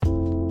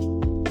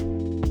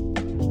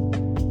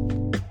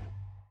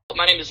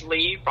my name is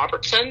Lee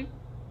Robertson.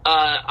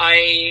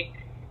 I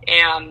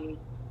am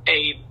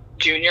a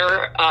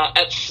junior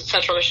at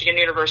Central Michigan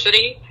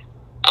University.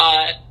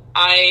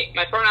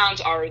 My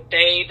pronouns are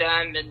they,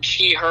 them, and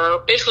she, her.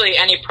 Basically,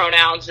 any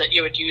pronouns that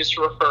you would use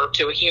to refer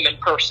to a human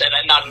person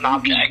and not an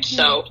object.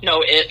 So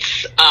no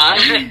it's.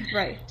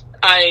 Right.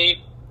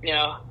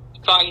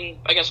 Fun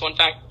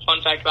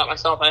fact about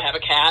myself. I have a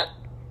cat.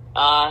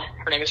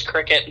 Her name is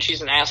Cricket, and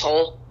she's an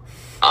asshole.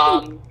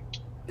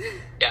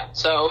 Yeah.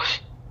 So.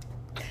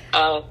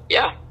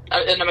 Yeah.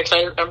 And I'm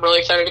excited. I'm really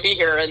excited to be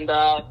here, and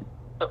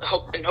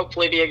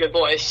hopefully be a good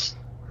voice.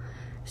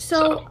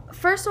 So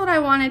first, what I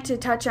wanted to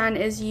touch on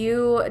is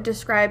you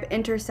describe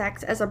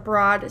intersex as a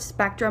broad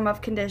spectrum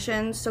of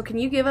conditions. So can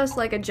you give us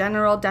like a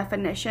general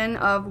definition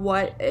of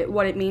what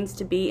it means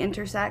to be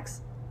intersex?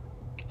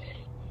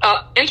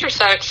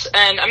 Intersex,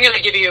 and I'm going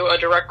to give you a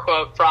direct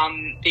quote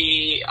from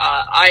the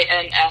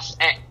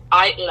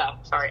ISNA.org,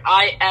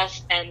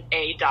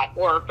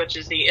 which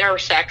is the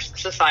Intersex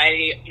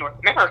Society of North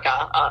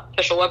America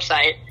official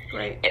website.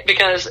 Right.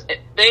 Because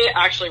they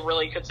actually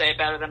really could say it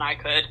better than I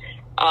could.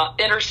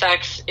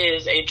 Intersex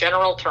is a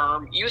general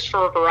term used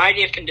for a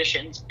variety of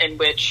conditions in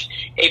which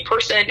a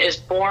person is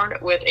born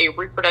with a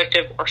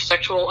reproductive or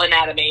sexual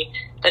anatomy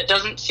that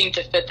doesn't seem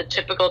to fit the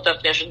typical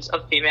definitions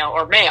of female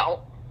or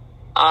male.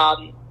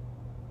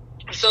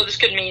 So this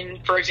could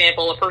mean, for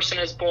example, a person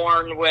is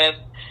born with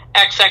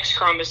XX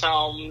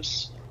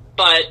chromosomes,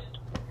 but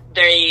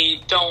they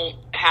don't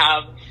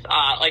have,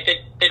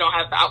 they don't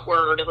have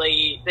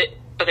outwardly, but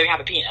they have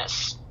a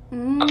penis.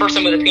 A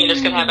person with a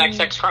penis could have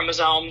XX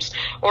chromosomes,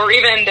 or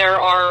even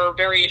there are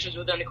variations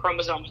within the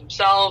chromosomes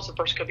themselves. A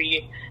person could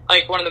be,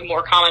 like, one of the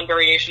more common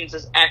variations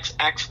is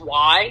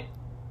XXY.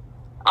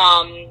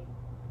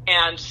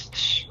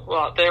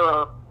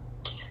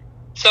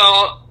 So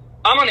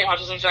I'm on the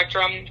autism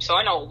spectrum, so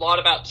I know a lot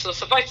about, so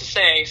suffice to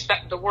say,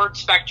 the word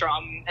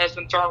spectrum has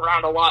been thrown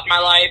around a lot in my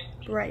life.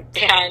 Right.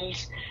 And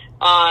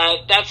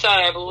that said,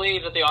 I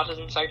believe that the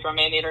autism spectrum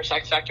and the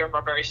intersex spectrum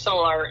are very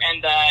similar,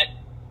 and that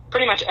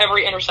pretty much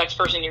every intersex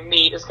person you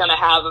meet is going to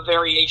have a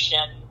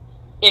variation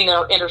in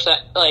their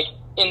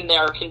in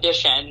their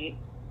condition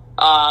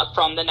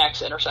from the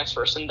next intersex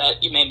person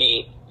that you may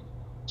meet.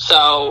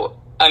 So,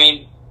 I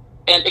mean,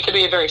 and it could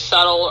be a very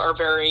subtle or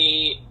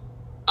very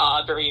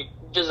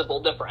visible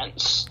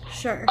difference.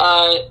 Sure.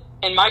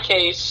 In my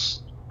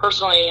case,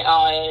 personally,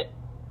 I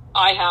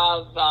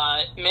have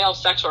male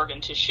sex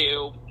organ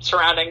tissue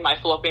surrounding my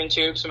fallopian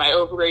tubes and my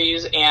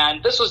ovaries,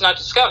 and this was not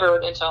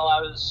discovered until I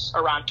was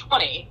around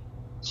 20.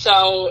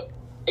 So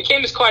it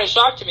came as quite a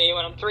shock to me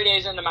when I'm 3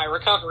 days into my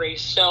recovery,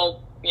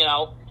 still,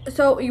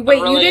 So wait,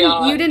 really,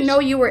 you didn't know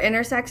you were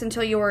intersex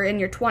until you were in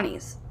your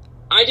 20s?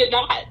 I did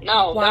not.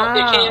 No, wow.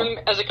 It came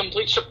as a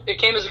complete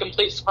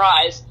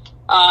surprise.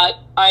 I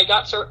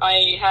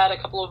had a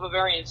couple of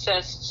ovarian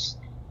cysts,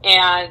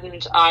 and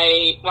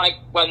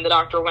when the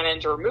doctor went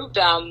in to remove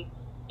them,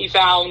 he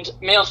found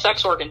male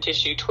sex organ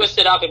tissue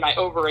twisted up in my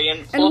ovary and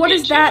fallopian And what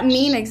does that tubes.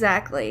 mean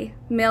exactly?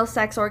 Male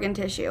sex organ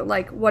tissue,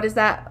 like what is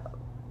that?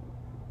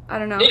 I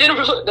don't know. They didn't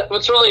really,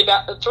 what's really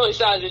sad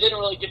is they didn't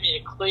really give me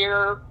a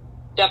clear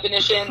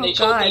definition. They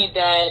told me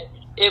that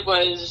it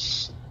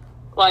was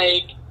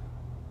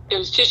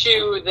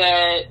tissue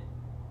that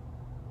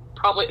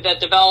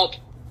developed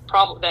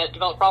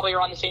probably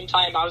around the same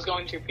time I was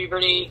going through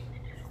puberty.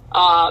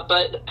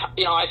 But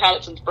I've had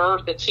it since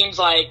birth. It seems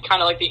like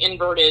kind of like the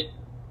inverted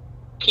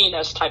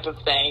penis type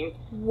of thing.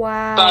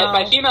 Wow. But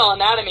my female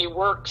anatomy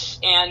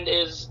works and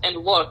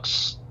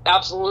looks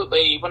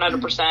absolutely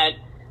 100%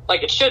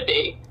 like it should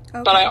be.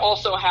 Okay. But I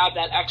also have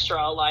that extra,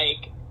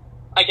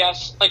 I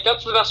guess,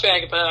 that's the best way I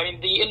could put it. I mean,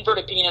 the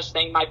inverted penis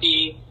thing might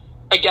be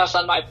a guess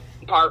on my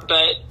part,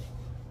 but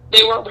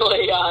they weren't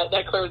really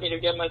that clear with me to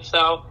begin with.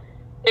 So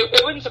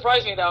it wouldn't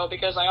surprise me, though,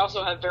 because I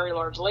also have very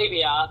large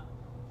labia,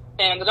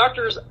 and the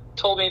doctors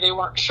told me they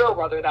weren't sure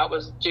whether that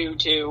was due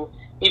to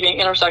me being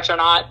intersex or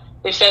not.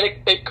 They said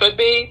it could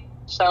be.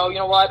 So, you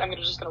know what, I'm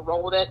just going to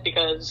roll with it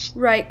because...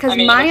 Right, because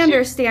my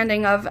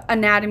understanding of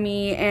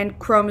anatomy and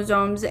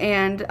chromosomes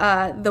and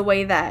the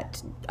way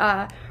that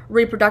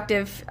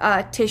reproductive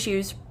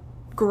tissues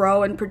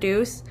grow and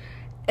produce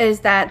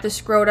is that the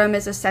scrotum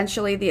is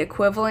essentially the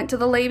equivalent to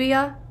the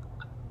labia.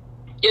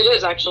 It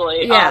is,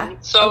 actually. Yeah,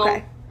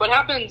 What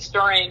happens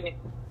during,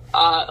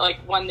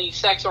 when the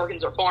sex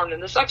organs are formed,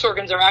 and the sex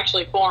organs are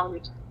actually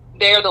formed,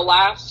 they're the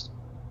last...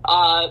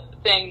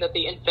 thing that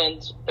the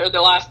infant, or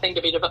the last thing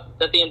that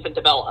the infant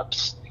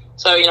develops.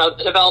 So, it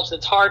develops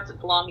its heart,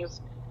 its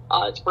lungs,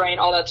 its brain,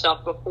 all that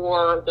stuff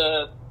before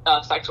the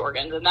sex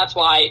organs, and that's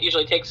why it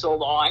usually takes so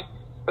long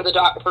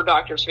for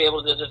doctors to be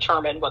able to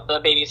determine what the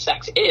baby's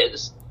sex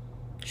is.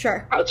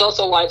 Sure. It's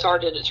also why it's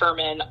hard to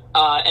determine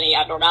any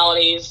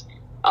abnormalities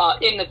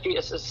in the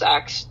fetus's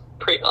sex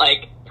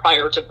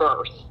prior to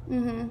birth.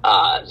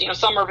 Mm-hmm.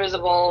 Some are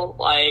visible,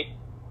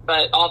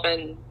 but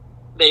often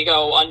they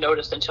go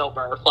unnoticed until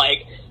birth.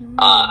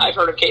 I've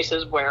heard of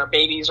cases where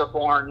babies are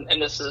born,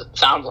 and this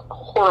sounds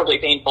horribly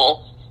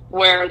painful,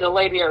 where the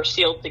labia are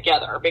sealed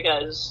together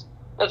because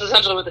That's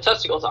essentially what the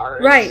testicles are.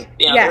 Right.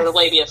 Their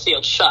labia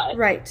sealed shut.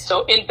 Right.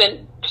 So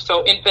infant,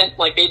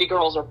 like baby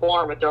girls are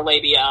born with their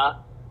labia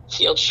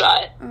sealed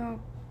shut. Oh,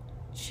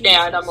 Jesus.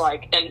 And I'm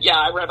like,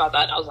 I read about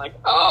that, and I was like,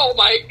 oh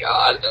my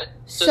god.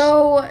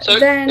 So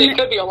then it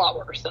could be a lot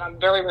worse, and I'm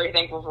very, very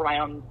thankful for my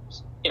own,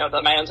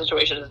 that my own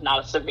situation is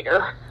not as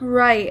severe.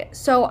 Right.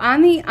 So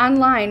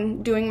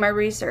online, doing my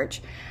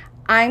research,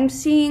 I'm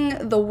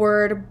seeing the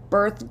word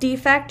birth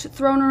defect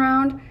thrown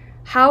around.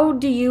 How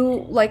do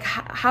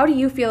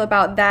you feel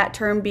about that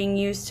term being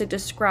used to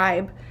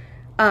describe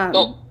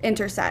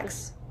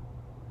intersex?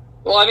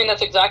 Well, I mean,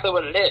 that's exactly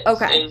what it is.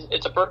 Okay.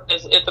 It's a birth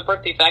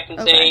defect.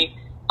 It's okay.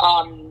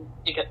 in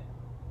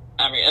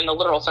the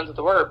literal sense of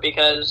the word,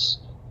 because,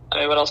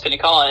 what else can you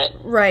call it?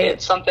 Right.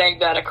 It's something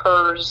that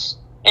occurs,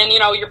 and,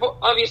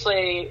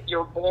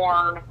 you're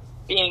born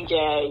being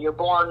gay, you're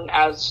born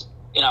as,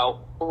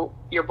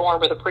 you're born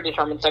with a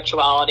predetermined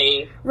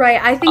sexuality. Right.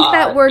 I think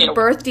that word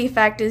birth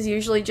defect is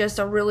usually just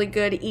a really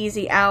good,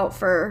 easy out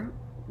for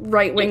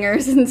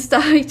right-wingers and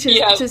stuff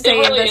to say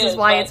really this is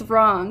why it's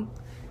wrong.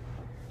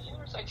 In the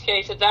intersex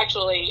case, it's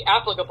actually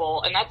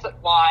applicable, and that's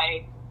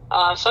why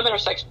some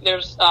intersex,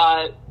 there's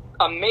a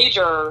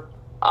major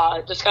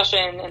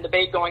discussion and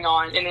debate going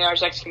on in the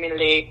intersex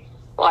community,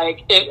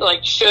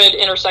 should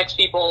intersex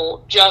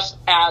people just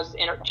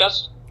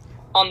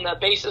on the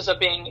basis of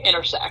being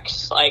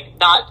intersex,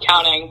 not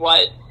counting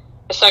what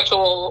a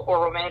sexual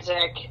or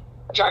romantic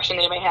attraction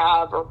they may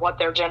have or what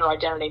their gender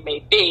identity may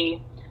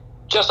be,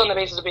 just on the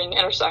basis of being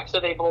intersex, so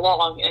they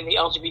belong in the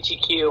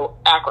LGBTQ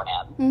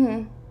acronym.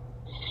 Mm-hmm.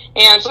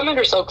 And some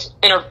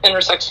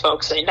intersex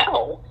folks say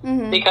no,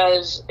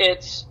 because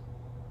it's,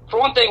 for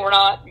one thing, we're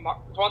not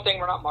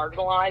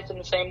marginalized in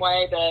the same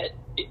way that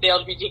the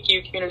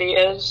LGBTQ community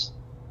is.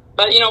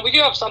 But, we do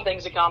have some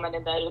things in common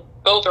in that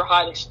both are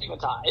highly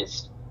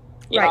stigmatized.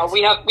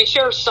 We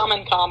share some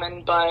in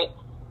common, but,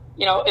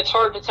 it's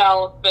hard to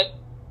tell. But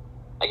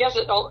I guess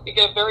it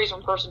varies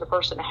from person to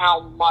person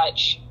how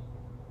much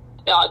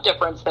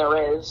difference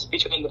there is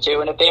between the two,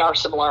 and if they are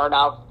similar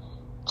enough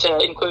to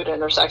include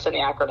intersex in the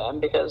acronym.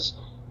 Because,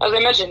 as I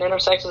mentioned,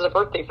 intersex is a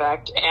birth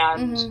defect,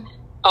 and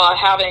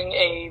having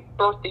a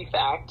birth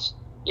defect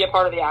be a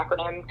part of the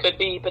acronym could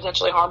be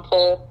potentially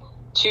harmful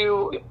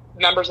to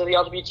members of the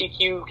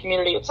LGBTQ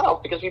community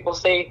itself, because people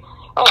say,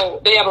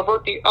 they have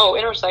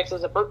intersex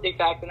is a birth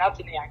defect, and that's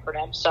in the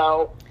acronym,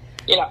 so,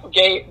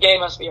 gay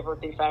must be a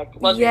birth defect.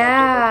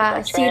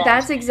 Yeah, see,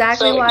 that's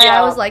exactly why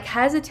I was,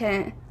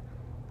 hesitant.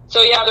 So,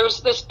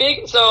 there's this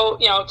big,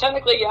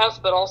 technically yes,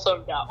 but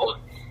also no.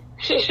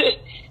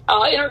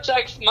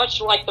 Intersex,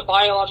 much like the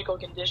biological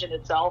condition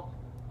itself,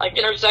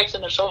 intersex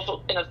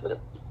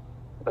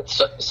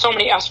so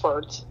many S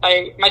words.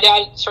 My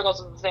dad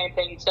struggles with the same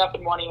thing, Steph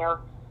in 1 ear.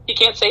 He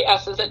can't say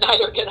S's, and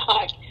neither can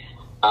I.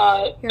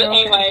 But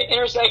anyway,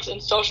 intersex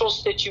in social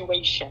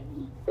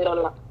situations.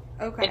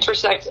 Okay.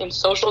 Intersex in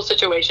social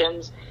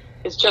situations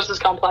is just as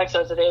complex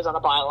as it is on a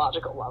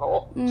biological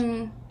level.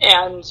 Mm.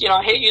 And,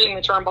 I hate using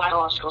the term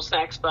biological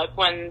sex, but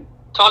when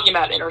talking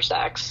about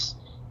intersex,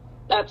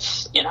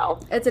 that's,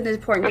 it's an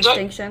important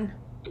distinction.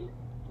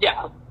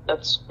 Yeah,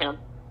 that's,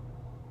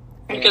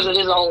 because it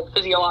is all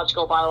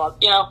physiological,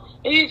 biological.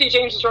 Maybe if you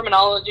change the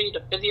terminology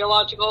to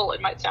physiological, it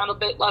might sound a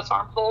bit less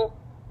harmful,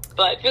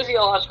 but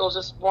physiological is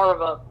just more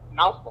of a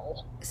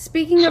mouthful.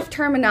 Speaking of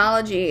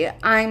terminology,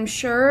 I'm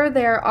sure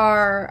there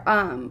are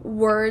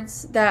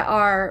words that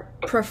are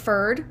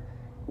preferred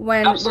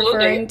when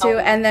referring to,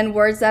 and then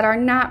words that are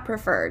not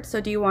preferred.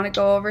 So do you want to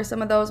go over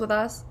some of those with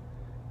us?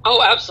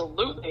 Oh,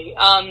 absolutely.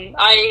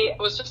 I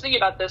was just thinking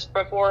about this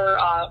before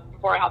I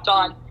hopped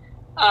on.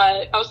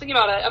 I was thinking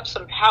about an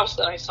episode of House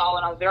that I saw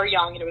when I was very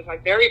young, and it was my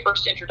very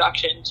first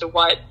introduction to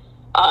what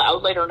I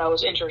would later know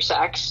as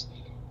intersex.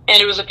 And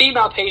it was a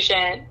female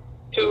patient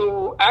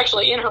who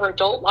actually in her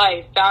adult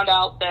life found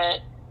out that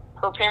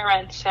her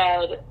parents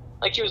had,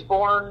 she was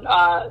born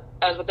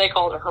as what they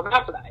called a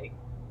hermaphrodite.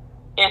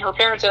 And her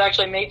parents had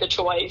actually made the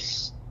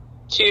choice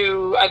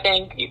to, I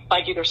think,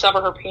 either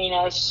sever her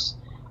penis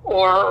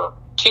or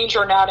change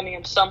her anatomy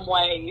in some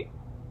way,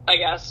 I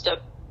guess,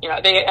 to,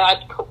 they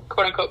had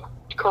quote-unquote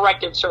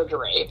corrective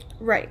surgery.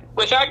 Right.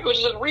 Which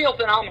is a real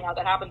phenomenon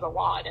that happens a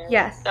lot. And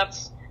yes.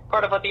 That's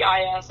part of what the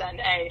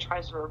ISNA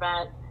tries to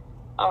prevent,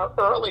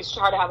 or at least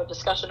try to have a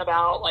discussion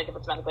about, if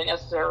it's medically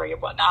necessary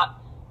and whatnot.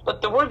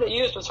 But the word they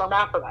used was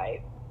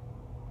hermaphrodite.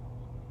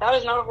 That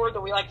is not a word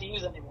that we like to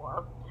use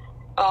anymore.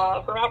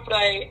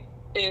 Hermaphrodite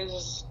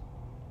is,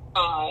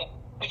 I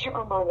can't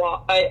remember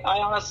why.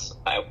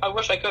 I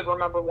wish I could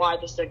remember why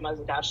the stigma is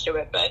attached to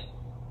it, but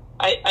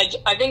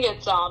I think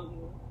it's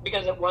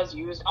because it was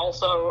used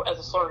also as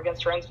a slur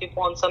against trans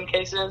people in some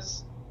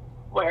cases,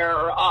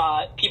 where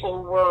people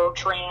who were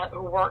trans,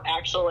 who weren't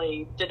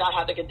actually, did not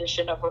have the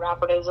condition of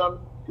hermaphrodism,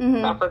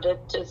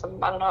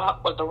 hermaphroditism, I don't know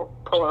what the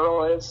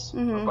plural is,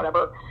 or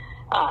whatever,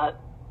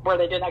 where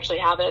they didn't actually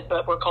have it,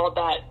 but were called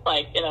that,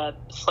 in a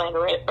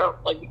slanderous, or,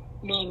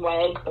 mean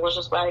way,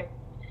 malicious way.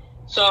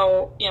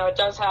 So, it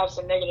does have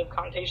some negative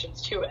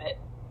connotations to it.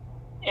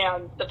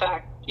 And the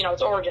fact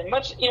its origin.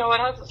 Much, it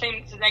has the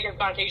same negative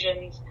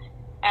connotations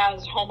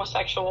as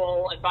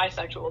homosexual and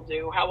bisexual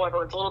do.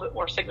 However, it's a little bit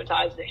more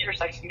stigmatized in the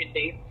intersex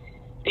community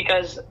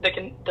because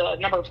the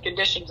number of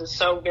conditions is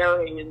so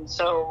varied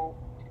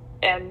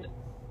and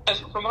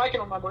from what I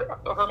can remember,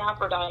 a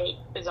hermaphrodite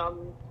is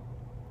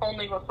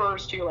only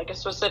refers to like a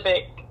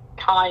specific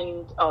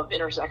kind of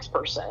intersex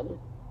person.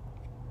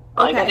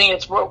 Like okay.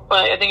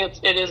 I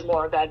think it is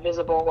more of that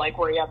visible, like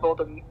where you have both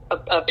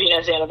a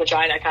penis and a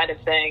vagina kind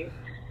of thing.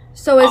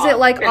 So is it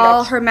like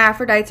all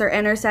hermaphrodites are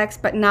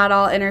intersex, but not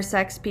all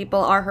intersex people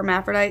are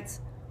hermaphrodites?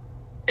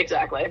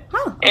 Exactly.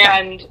 Oh, okay.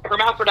 And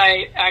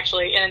hermaphrodite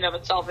actually in and of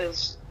itself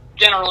is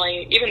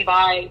generally, even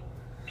by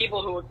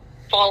people who would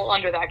fall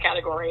under that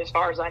category as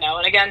far as I know.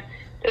 And again,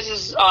 this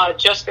is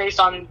just based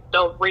on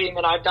the reading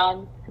that I've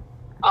done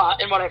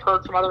and what I've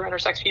heard from other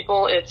intersex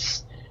people.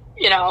 It's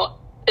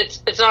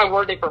not a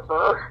word they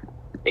prefer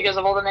because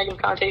of all the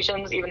negative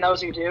connotations, even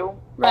those who do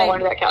fall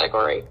under that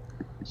category.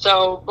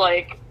 So,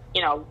 like,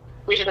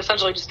 we should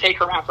essentially just take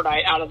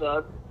hermaphrodite out of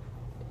the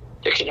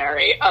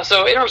dictionary.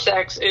 So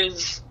intersex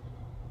is,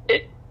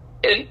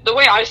 the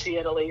way I see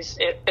it at least,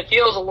 it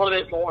feels a little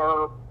bit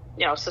more,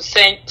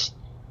 succinct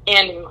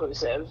and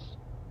inclusive.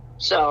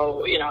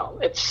 So,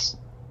 it's,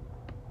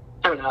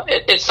 I don't know,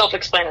 it's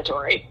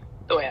self-explanatory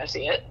the way I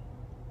see it.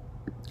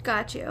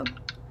 Got you.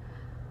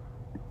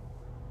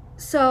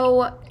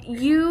 So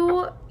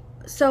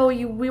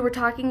we were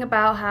talking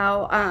about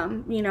how,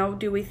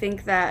 do we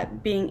think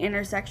that being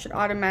intersex should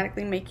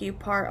automatically make you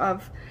part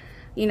of,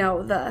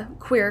 the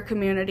queer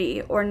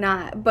community or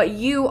not? But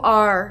you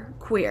are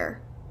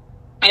queer.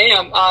 I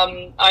am.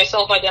 I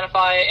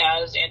self-identify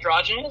as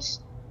androgynous.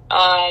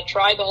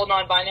 Tried the whole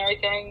non-binary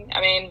thing.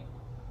 I mean,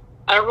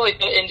 I don't really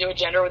fit into a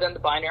gender within the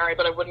binary,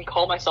 but I wouldn't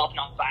call myself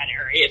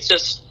non-binary. It's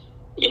just,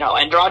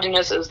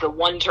 androgynous is the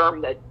one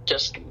term that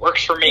just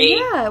works for me.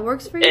 Yeah, it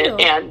works for you.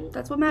 And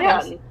that's what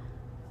matters.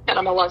 And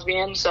I'm a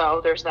lesbian,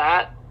 so there's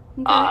that.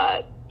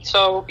 Okay.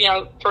 So,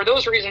 for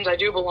those reasons, I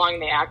do belong in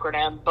the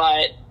acronym,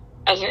 but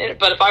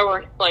if I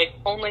were, like,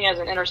 only as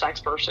an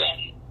intersex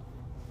person,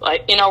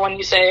 like, when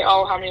you say,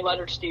 oh, how many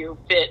letters do you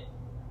fit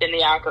in the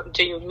acronym,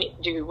 do you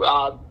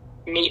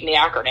meet in the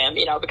acronym,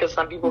 because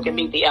some people can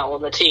meet the L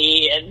and the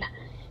T and,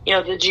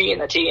 the G and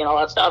the T and all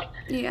that stuff.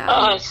 Yeah.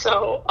 I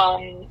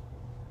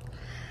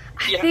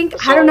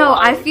don't know.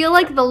 I feel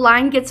like the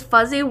line gets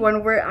fuzzy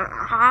when we're,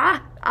 I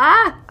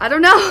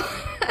don't know.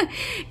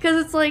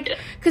 Because it's like,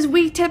 because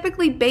we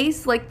typically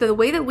base, like, the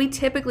way that we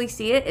typically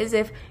see it is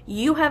if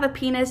you have a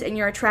penis and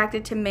you're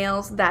attracted to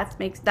males,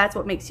 that's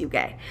what makes you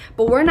gay.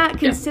 But we're not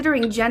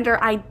considering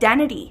gender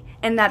identity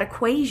in that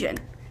equation,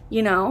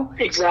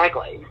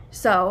 Exactly.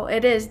 So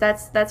it is,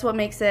 that's what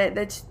makes it,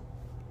 that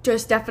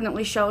just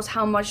definitely shows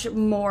how much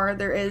more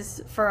there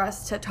is for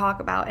us to talk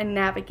about and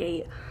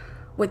navigate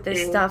with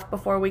this stuff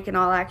before we can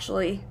all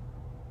actually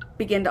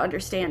begin to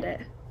understand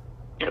it.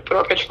 Put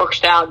our pitchforks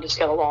down and just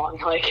get along,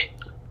 like,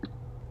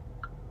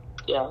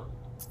 yeah.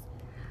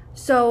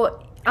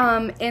 So,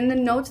 in the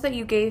notes that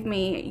you gave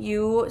me,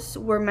 you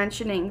were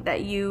mentioning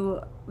that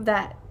you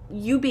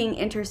being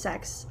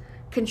intersex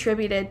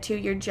contributed to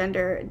your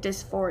gender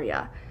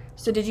dysphoria.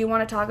 So did you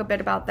want to talk a bit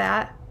about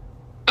that?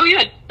 Oh,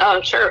 yeah,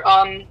 sure.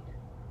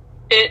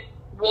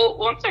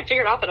 Once I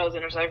figured out that I was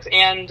intersex,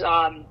 and,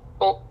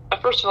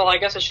 first of all, I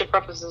guess I should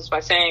preface this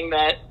by saying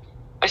that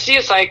I see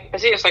a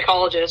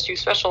psychologist who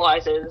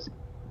specializes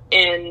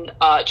in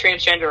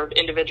transgendered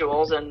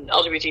individuals and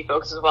LGBT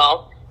folks as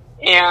well,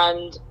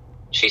 and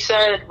she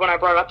said when I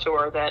brought it up to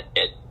her that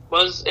it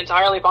was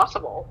entirely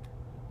possible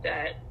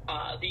that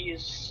my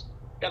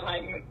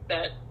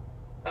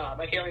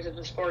feelings of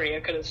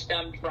dysphoria could have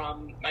stemmed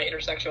from my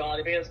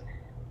intersexuality, because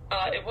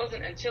it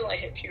wasn't until I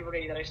hit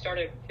puberty that I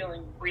started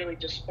feeling really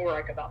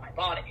dysphoric about my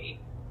body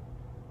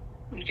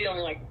and feeling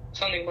like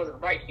something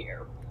wasn't right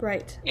here.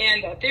 Right.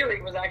 And that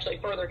theory was actually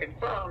further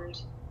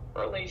confirmed,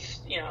 or at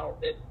least,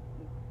 it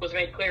was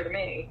made clear to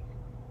me.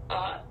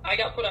 I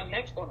got put on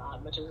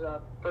Nexplanon, which is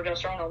a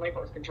progesterone-only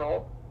birth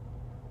control.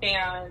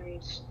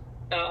 And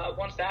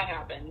once that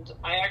happened,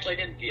 I actually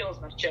didn't feel as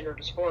much gender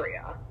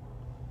dysphoria.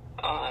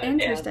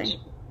 Interesting.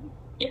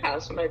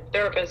 So my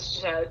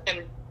therapist and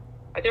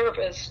the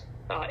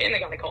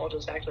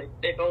gynecologist, actually,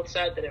 they both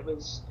said that it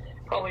was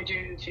probably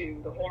due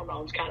to the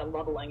hormones kind of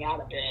leveling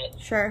out a bit.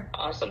 Sure.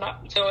 So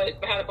that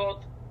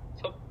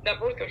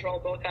birth control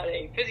both had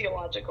a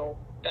physiological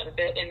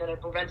benefit, and then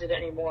it prevented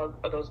any more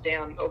of those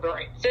damn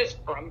ovarian cysts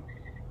from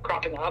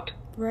cropping up.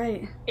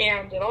 Right.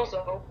 And it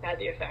also had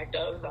the effect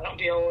of I don't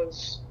feel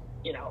as,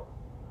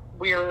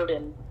 weird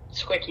and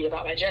squicky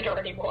about my gender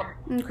anymore.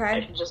 Okay.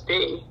 I can just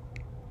be.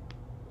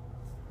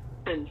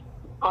 And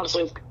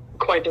honestly, it's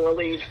quite the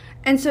relief.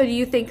 And so do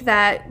you think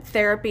that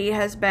therapy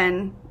has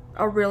been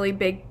a really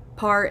big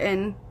part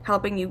in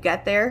helping you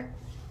get there?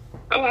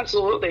 Oh,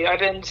 absolutely. I've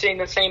been seeing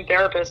the same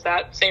therapist,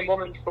 that same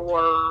woman,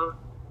 for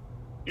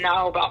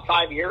now about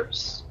 5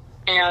 years.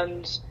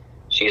 And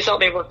she's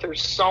helped me work through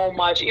so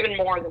much, even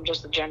more than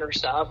just the gender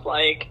stuff.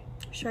 Like,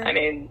 sure. I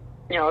mean,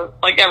 you know,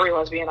 like every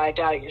lesbian, I have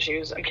daddy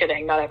issues. I'm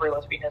kidding. Not every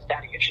lesbian has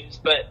daddy issues,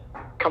 but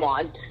come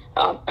on.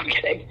 I'm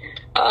kidding.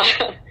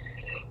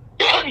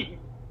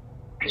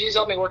 She's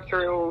helped me work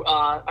through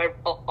a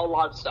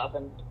lot of stuff,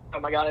 and oh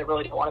my god, I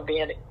really don't want to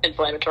be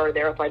inflammatory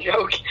there with my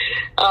joke.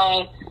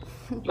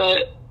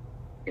 But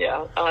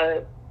yeah,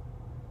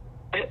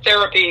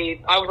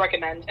 therapy, I would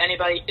recommend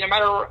anybody, no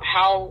matter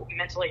how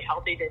mentally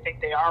healthy they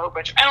think they are,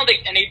 which I don't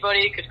think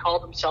anybody could call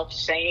themselves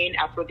sane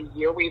after the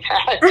year we've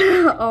had.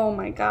 Oh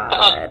my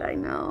god, I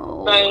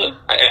know. But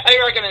I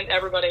recommend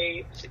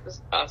everybody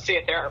see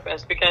a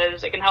therapist,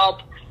 because it can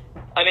help.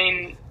 I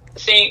mean,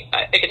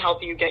 it can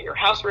help you get your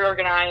house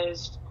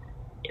reorganized.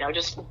 You know,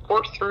 just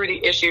work through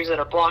the issues that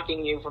are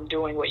blocking you from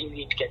doing what you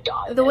need to get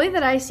done. The way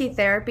that I see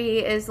therapy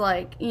is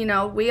like, you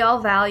know, we all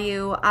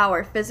value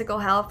our physical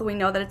health. We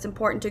know that it's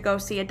important to go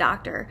see a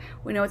doctor.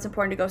 We know it's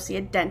important to go see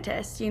a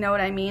dentist. You know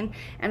what I mean?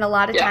 And a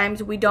lot of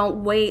times we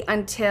don't wait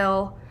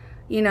until,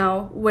 you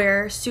know,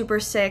 we're super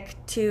sick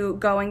to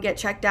go and get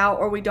checked out,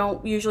 or we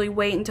don't usually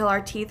wait until our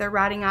teeth are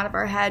rotting out of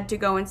our head to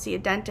go and see a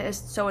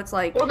dentist. So it's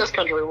like, well, this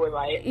country we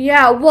might.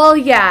 Yeah, well,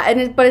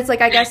 yeah, but it's like,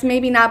 I guess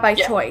maybe not by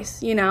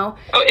choice, you know.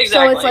 Oh, exactly.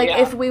 So it's like,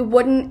 if we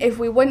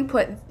wouldn't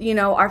put, you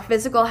know, our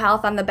physical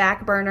health on the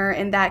back burner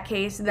in that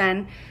case,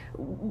 then,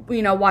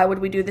 you know, why would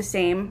we do the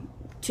same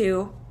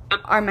to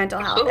our mental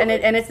health? And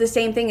it's the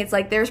same thing. It's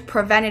like, there's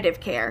preventative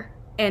care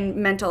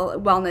in mental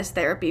wellness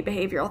therapy,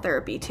 behavioral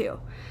therapy too.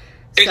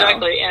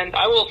 Exactly, and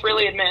I will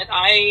freely admit,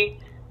 I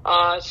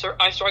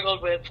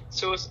struggled with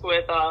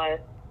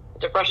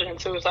depression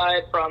and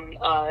suicide from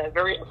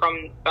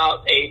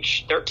about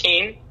age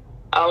 13.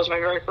 Was my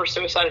very first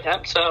suicide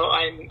attempt, so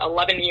I'm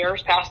 11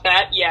 years past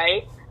that,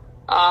 yay.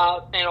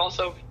 And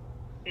also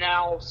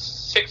now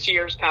 6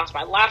 years past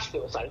my last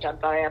suicide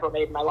attempt that I ever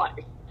made in my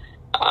life.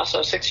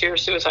 So 6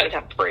 years suicide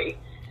attempt free.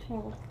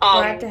 We're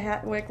glad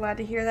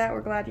to hear that.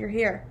 We're glad you're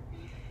here.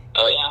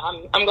 Oh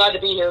yeah, I'm glad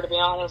to be here, to be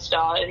honest,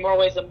 in more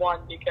ways than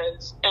one,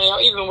 because, and, you know,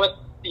 even with,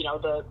 you know,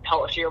 the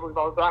hellish year we've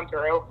all gone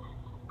through,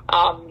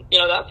 you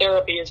know, that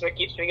therapy is what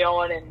keeps me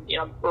going, and, you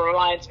know,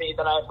 reminds me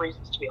that I have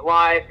reasons to be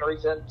alive, and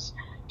reasons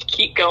to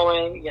keep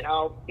going, you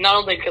know, not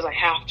only because I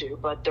have to,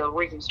 but there are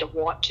reasons to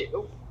want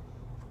to.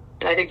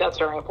 And I think that's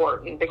very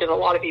important, because a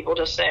lot of people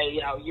just say,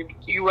 you know,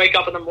 you wake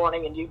up in the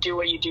morning and you do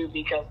what you do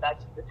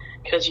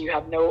because you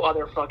have no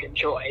other fucking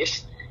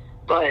choice.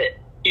 But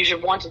you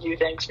should want to do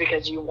things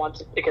because you want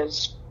to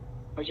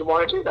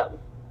do them.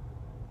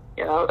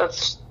 You know,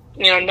 that's,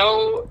 you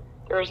know,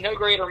 there is no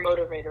greater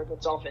motivator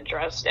than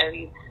self-interest,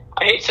 and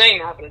I hate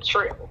saying that, but it's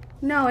true.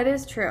 No, it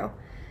is true.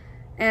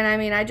 And I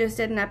mean, I just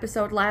did an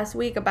episode last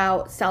week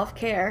about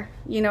self-care,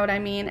 you know what I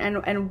mean,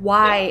 and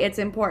why it's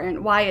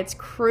important, why it's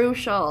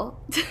crucial,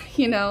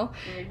 you know,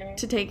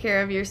 to take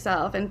care of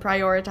yourself and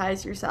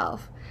prioritize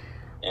yourself.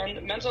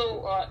 And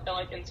mental,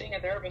 and seeing a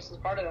therapist is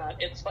part of that.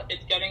 It's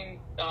getting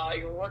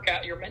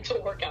your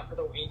mental workout for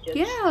the week. It's,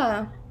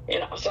 you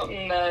know,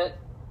 something that,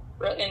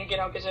 and, you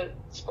know,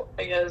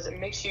 because it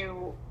makes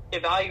you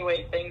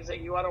evaluate things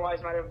that you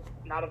otherwise might have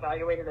not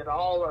evaluated at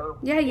all. Or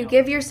you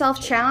give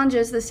yourself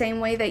challenges the same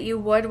way that you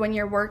would when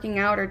you're working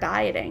out or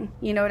dieting.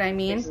 You know what I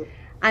mean?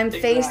 I'm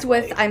faced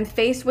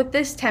with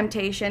this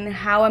temptation.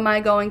 How am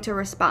I going to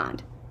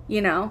respond?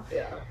 You know?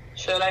 Yeah.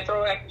 Should I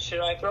throw eggs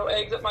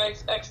at my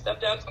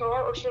ex-stepdad's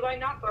car, or should I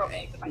not throw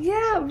eggs at my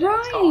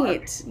ex-stepdad's car?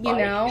 Right. You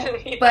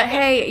know? But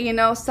hey, you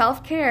know,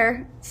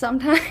 self-care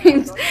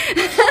sometimes.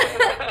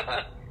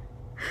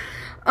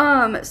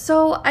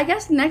 So I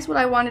guess next what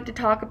I wanted to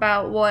talk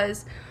about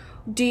was,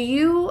 do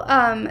you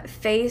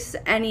face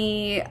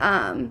any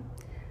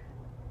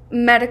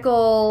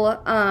medical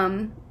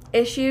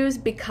issues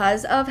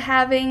because of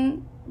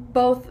having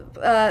both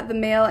the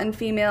male and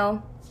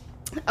female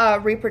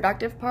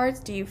reproductive parts?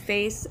 Do you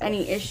face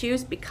any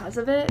issues because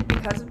of it,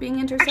 because of being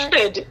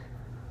intersex?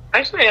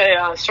 Actually,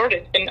 I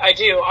started, and I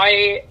do.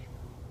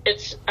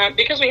 It's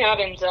because we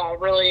haven't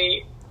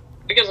really,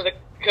 because of the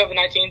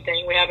COVID-19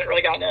 thing, we haven't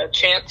really gotten a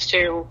chance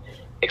to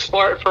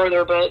explore it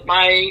further, but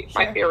my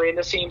theory, and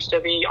this seems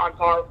to be on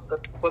par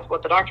with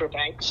what the doctor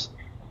thinks,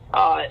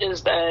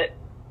 is that,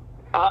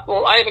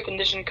 I have a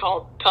condition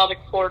called pelvic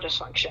floor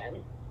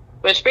dysfunction,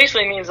 which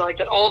basically means like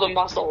that all the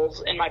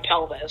muscles in my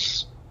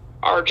pelvis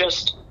are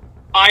just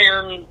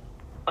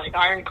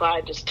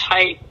ironclad, just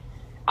tight.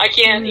 I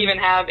can't even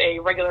have a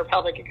regular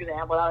pelvic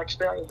exam without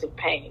experiencing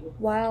pain.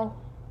 Wow.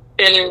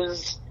 It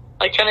is,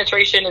 like,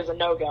 penetration is a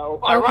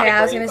no-go. Okay,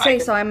 I was going to say,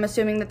 so I'm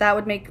assuming that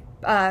would make,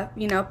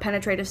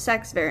 penetrative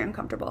sex very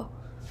uncomfortable.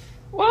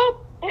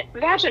 Well,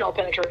 vaginal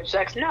penetrative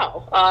sex,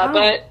 no.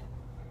 But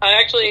I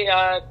actually,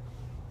 I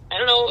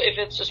don't know if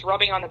it's just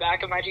rubbing on the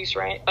back of my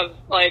G-string, I'm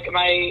going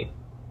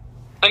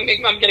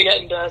to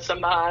get into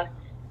some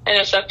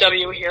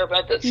NSFW here,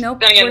 but then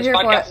again, this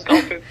podcast is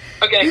called Food.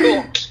 Okay,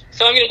 cool.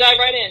 So I'm going to dive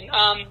right in.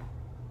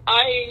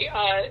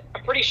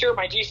 I'm pretty sure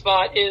my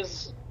G-spot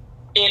is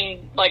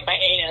in, like, my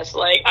anus.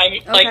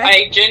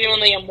 I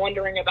genuinely am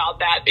wondering about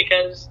that,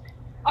 because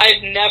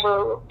I've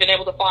never been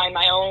able to find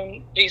my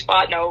own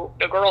G-spot. No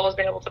girl has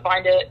been able to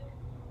find it,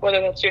 whether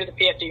that's due to the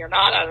PFD or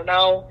not, I don't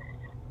know.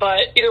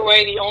 But either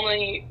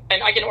way,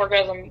 and I can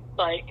orgasm,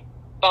 like,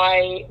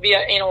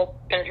 via anal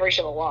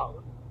penetration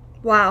alone.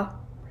 Wow.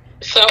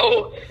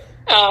 So,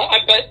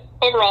 but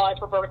overall, I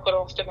prefer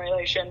clitoral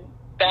stimulation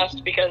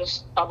best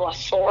because I'm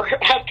less sore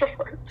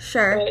afterwards.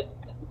 Sure.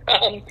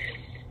 But,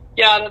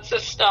 yeah, that's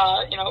just,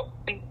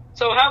 and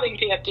so having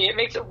PFD, it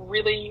makes it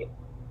really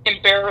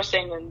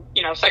embarrassing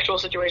in, sexual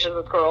situations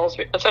with girls,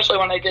 especially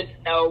when I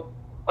didn't know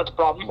what the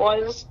problem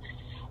was.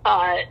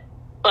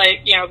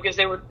 Because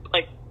they would,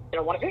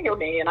 want to finger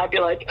me, and I'd be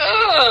like,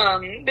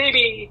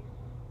 maybe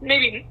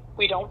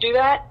we don't do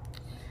that.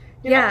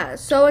 Yeah,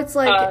 so it's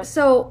like,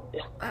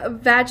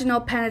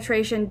 vaginal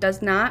penetration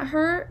does not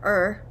hurt,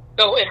 or?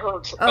 Oh, it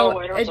hurts. Oh,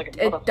 it hurts like a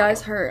motherfucker. It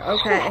does hurt,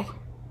 okay.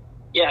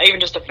 Yeah, even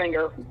just a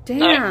finger.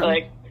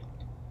 Damn.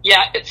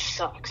 Yeah, it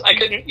sucks. I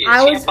couldn't use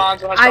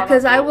tampons when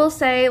because I will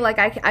say,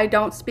 I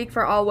don't speak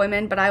for all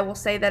women, but I will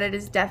say that it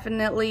is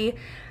definitely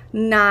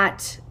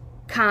not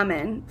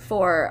common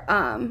for,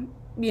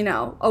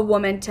 a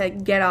woman to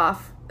get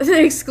off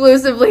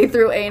exclusively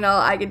through anal.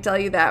 I can tell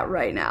you that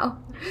right now.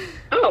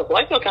 Oh,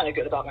 well, I feel kind of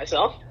good about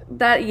myself.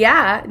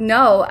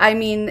 I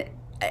mean,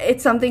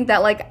 it's something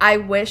that, I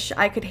wish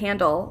I could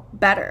handle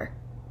better.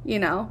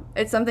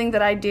 It's something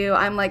that I do.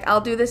 I'm like,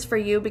 I'll do this for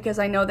you because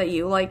I know that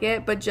you like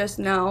it, but just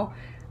know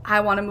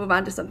I want to move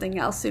on to something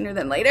else sooner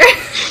than later.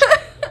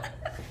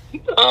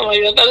 Oh my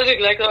God, that is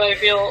exactly how I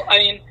feel. I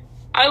mean,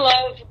 I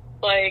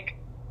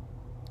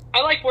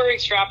like wearing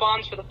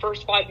strap-ons for the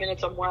first 5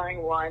 minutes I'm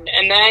wearing one,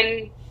 and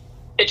then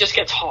it just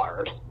gets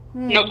hard.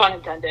 No pun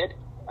intended.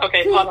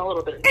 Okay, pun a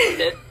little bit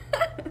intended.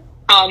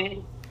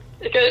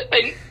 Because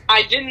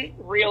I didn't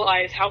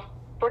realize how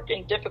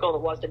freaking difficult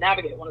it was to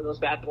navigate one of those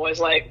bad boys.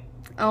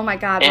 Oh my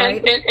God,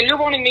 right? And you're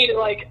wanting me to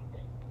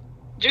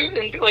do,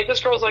 and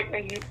this girl's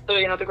and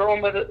the girl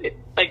with it,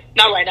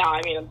 not right now.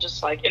 I mean, I'm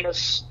just in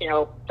this,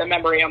 the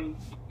memory I'm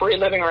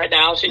reliving right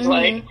now. She's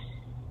wanting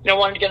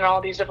to get in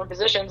all these different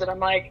positions, and I'm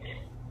like,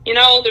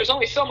 there's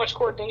only so much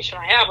coordination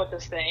I have with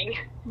this thing.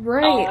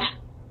 Right.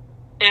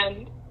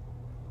 And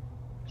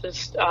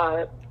just,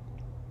 I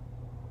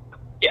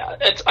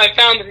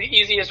found that the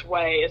easiest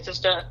way is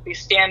just to be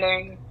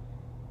standing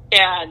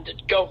and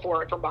go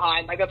for it from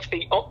behind. That's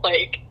the,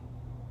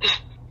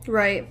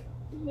 right.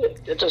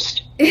 It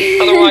just,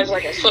 otherwise,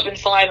 I slip and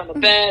slide on the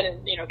bed,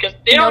 and, because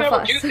they don't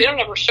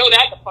ever show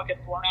that in the fucking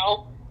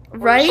porno.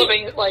 Right.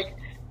 Slipping, where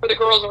the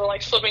girls are,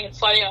 slipping and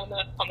sliding on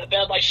the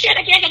bed, shit,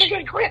 I can't get a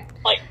good grip.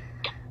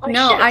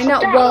 No, shit, I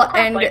know. down. Well,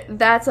 and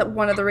that's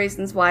one of the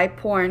reasons why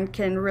porn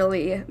can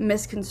really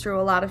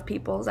misconstrue a lot of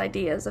people's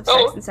ideas of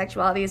sex and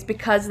sexuality is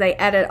because they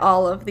edit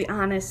all of the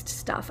honest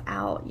stuff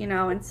out,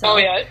 and so. Oh,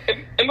 yeah.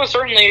 It most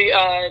certainly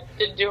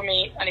didn't do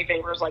me any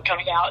favors,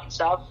 coming out and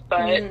stuff,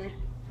 but,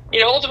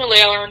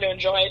 ultimately I learned to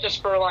enjoy it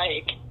just for,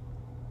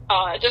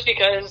 just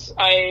because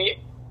I'm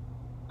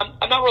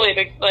not really a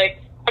big,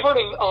 I've heard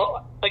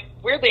of,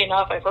 weirdly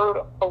enough, I've heard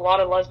a lot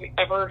of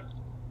I've heard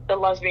the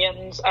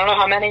lesbians, I don't know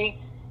how many,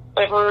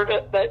 I've heard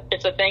that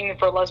it's a thing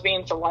for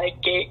lesbians to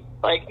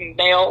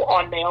male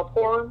on male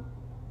porn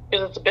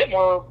because it's a bit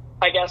more,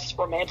 I guess,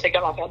 romantic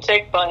and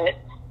authentic. But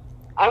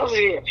I don't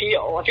see the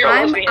appeal. If you're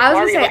a lesbian,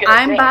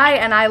 I'm bi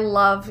and I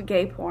love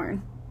gay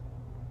porn.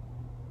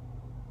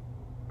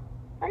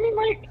 I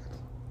mean,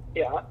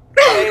 yeah.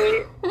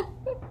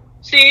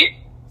 See,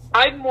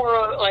 I'm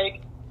more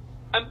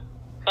I'm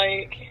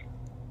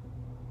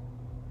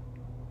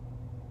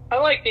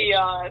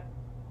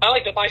I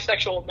like the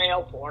bisexual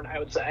male porn, I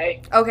would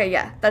say. Okay,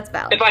 yeah, that's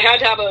valid. If I had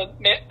to have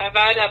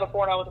a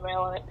porno with a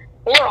male in it,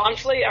 or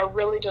honestly, I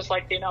really just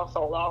like female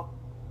solo.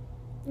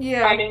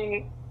 Yeah. I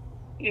mean,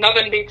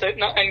 nothing beats it,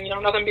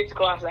 nothing beats a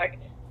classic.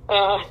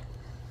 And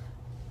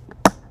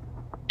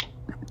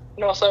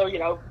also,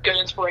 good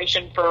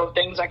inspiration for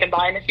things I can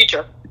buy in the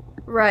future.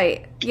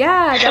 Right.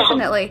 Yeah,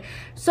 definitely.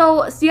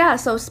 So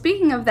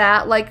speaking of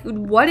that,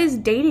 what is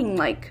dating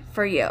like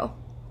for you?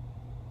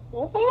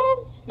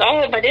 Well,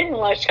 my dating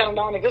life's kind of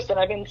non-existent.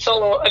 I've been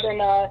single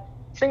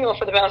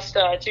for the past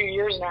 2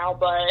 years now,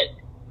 but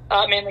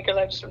mainly because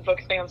I've just been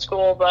focusing on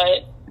school.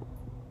 But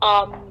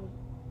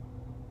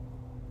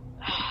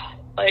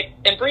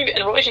in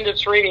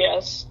relationships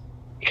previous,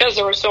 because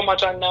there was so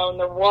much unknown,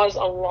 there was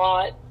a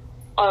lot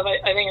of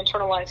I think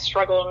internalized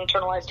struggle and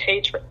internalized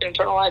hatred. I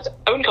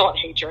wouldn't call it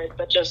hatred,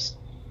 but just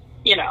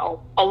a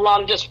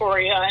lot of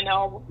dysphoria. I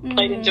know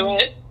played into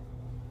it.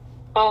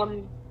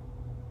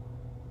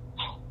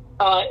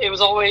 It was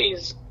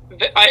always,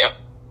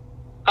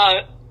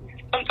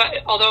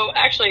 although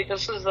actually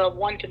this is the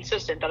one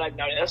consistent that I've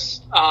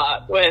noticed,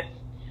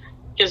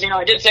 because,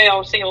 I did say I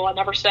was single, I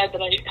never said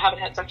that I haven't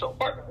had sexual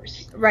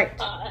partners. Right.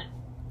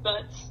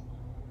 But,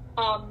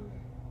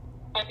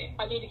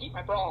 I need to keep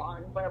my bra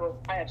on whenever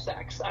I have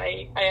sex.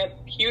 I have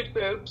huge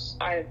boobs,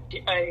 I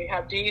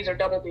have D's or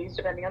double D's,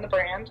 depending on the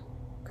brand.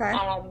 Okay.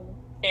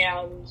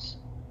 And,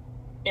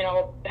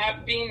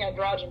 being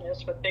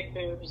androgynous with big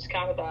boobs is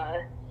kind of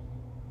a,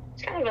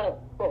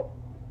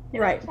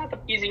 right. It's not the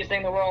easiest thing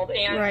in the world,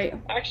 and right.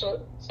 Actually,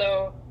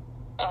 so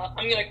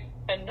I'm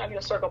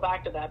gonna circle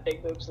back to that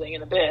big boobs thing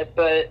in a bit,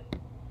 but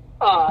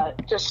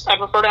Just, I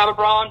prefer to have a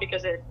bra on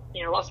because it,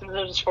 you know, lessens the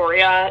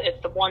dysphoria.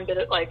 It's the one bit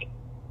of, like,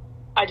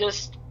 I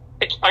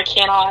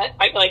cannot,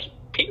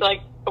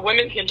 like,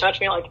 women can touch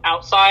me, like,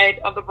 outside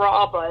of the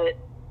bra, but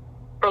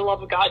for the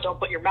love of God, don't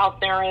put your mouth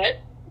near it.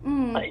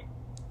 Like,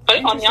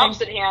 but on the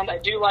opposite hand, I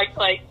do like,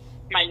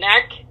 my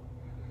neck.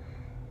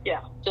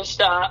 Yeah,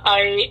 just,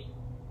 I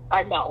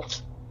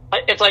melt.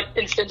 It's, like,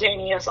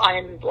 instantaneous.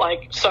 I'm,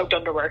 like, soaked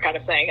underwear kind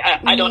of thing.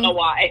 I don't know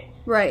why.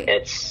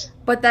 Right.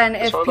 But then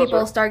if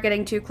people start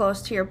getting too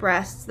close to your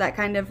breasts, that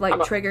kind of,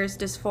 like, triggers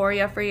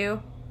dysphoria for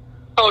you?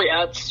 Oh,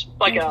 yeah, it's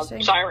like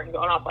a siren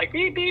going off, like,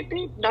 beep, beep,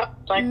 beep. No,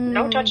 like,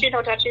 no touchy,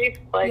 no touchy.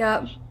 Like,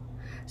 yep.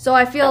 So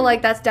I feel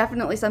like that's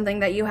definitely something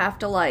that you have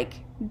to, like,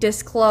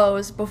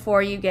 disclose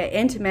before you get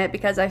intimate,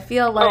 because I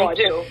feel like, I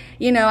do.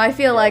 You know, I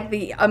feel like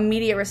the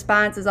immediate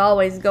response is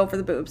always go for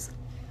the boobs.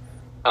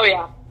 Oh,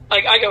 yeah.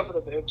 Like, I go for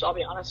the boobs, I'll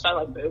be honest. I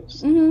like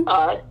boobs.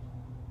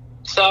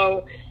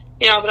 So,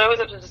 you know, but I always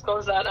have to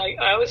disclose that.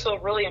 I always feel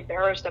really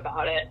embarrassed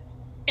about it.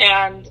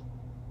 And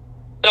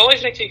it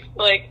always makes me,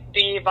 like,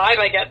 the vibe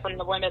I get from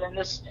the women, and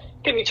this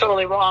could be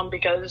totally wrong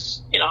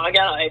because, you know,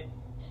 again, I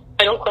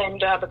don't claim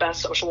to have the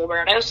best social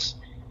awareness,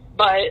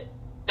 but it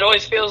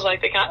always feels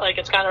like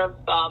it's kind of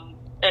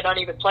an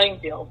uneven playing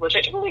field, which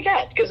I totally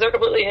get because they're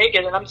completely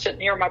naked and I'm sitting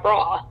here in my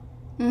bra,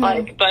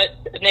 like, but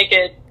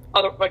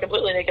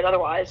completely naked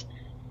otherwise.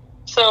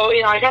 So,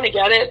 you know, I kind of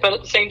get it, but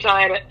at the same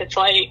time, it's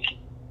like,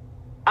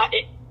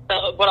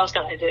 what else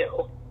can I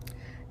do?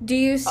 Do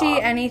you see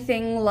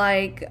anything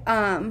like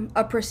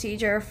a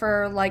procedure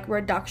for, like,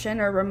 reduction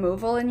or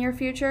removal in your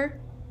future?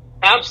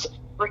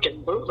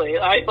 Absolutely.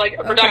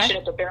 Reduction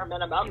at the bare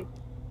minimum.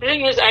 The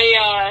thing is,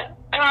 I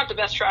don't have the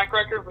best track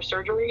record for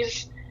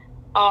surgeries.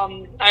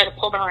 I had a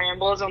pulmonary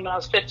embolism when I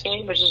was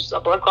 15, which is a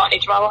blood clot in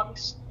each of my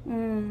lungs.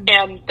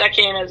 And that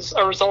came as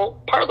a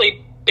result,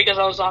 partly because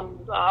I was on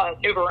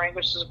NuvaRing,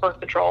 which is birth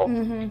control,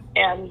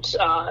 and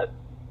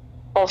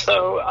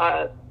also,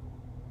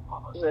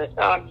 what was it?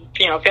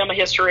 You know, family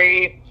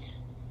history,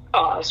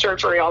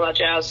 surgery, all that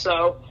jazz.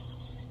 So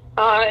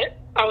I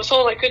was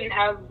told I couldn't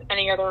have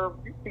any other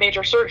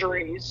major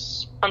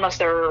surgeries unless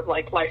they're,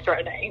 like,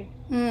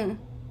 life-threatening.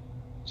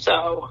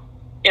 So,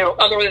 you know,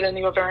 other than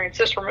the ovarian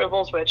cyst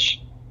removals,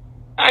 which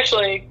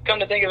actually, come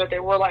to think of it, they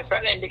were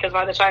life-threatening because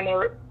by the time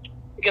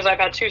because I've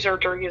had 2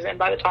 surgeries, and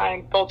by the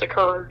time both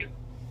occurred,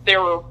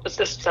 the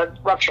cysts had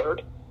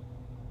ruptured,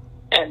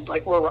 and,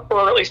 like, we're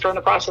at least in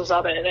the process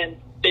of it, and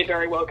they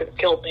very well could have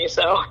killed me.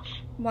 So,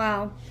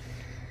 wow,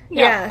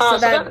 yeah. So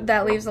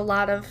that leaves a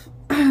lot of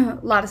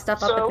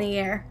stuff up in the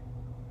air.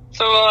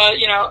 So,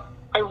 you know,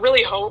 I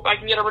really hope I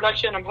can get a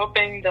reduction. I'm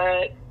hoping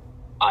that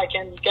I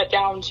can get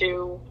down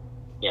to,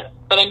 you know,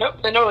 but I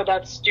know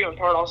that's due in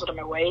part also to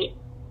my weight.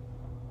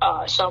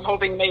 So I'm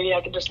hoping maybe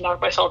I can just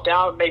knock myself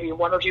down maybe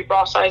 1 or 2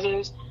 bra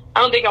sizes.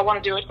 I don't think I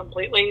want to do it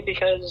completely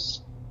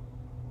because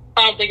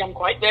I don't think I'm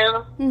quite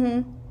there.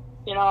 You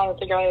know, I don't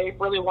think I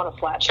really want a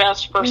flat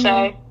chest per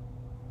se.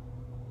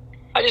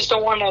 I just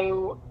don't want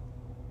to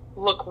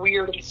look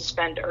weird in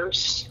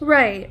suspenders.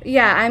 Right.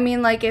 Yeah. I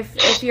mean, like,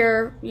 if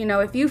you're, you know,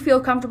 if you feel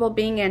comfortable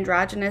being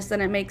androgynous, then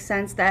it makes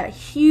sense that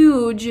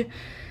huge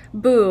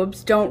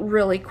boobs don't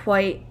really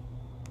quite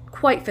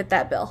fit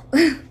that bill.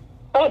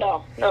 Oh,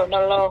 no. No,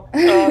 not at all.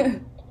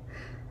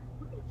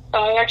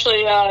 I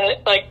actually,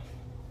 like,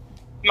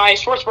 my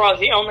sports bra is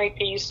the only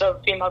piece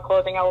of female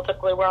clothing I will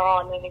typically wear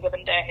on any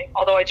given day,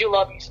 although I do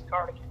love me some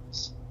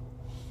cardigans.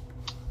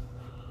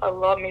 I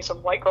love me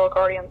some white girl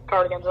cardigans,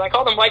 and I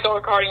call them white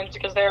girl cardigans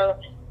because they're,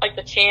 like,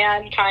 the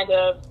tan kind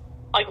of,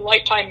 like,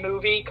 Lifetime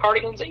movie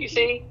cardigans that you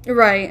see.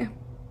 Right.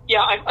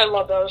 Yeah, I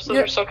love those.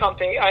 They're so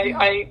comfy.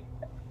 I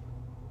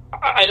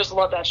just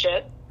love that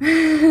shit.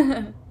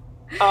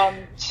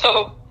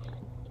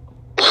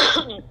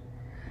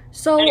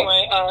 So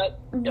anyway,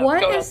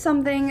 what is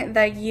something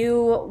that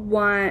you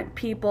want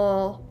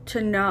people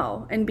to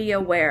know and be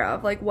aware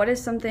of? Like, what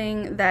is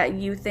something that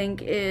you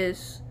think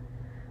is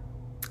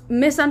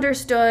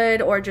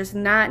misunderstood or just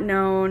not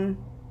known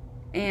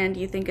and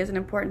you think is an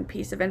important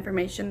piece of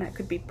information that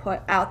could be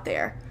put out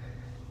there?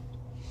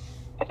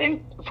 I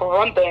think, for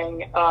one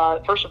thing,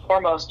 first and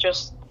foremost,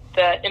 just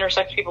that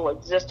intersex people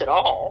exist at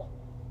all.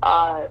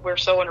 We're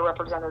so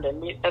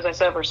underrepresented as I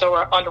said, we're so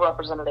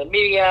underrepresented in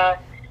media.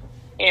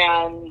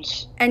 And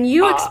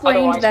you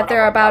explained that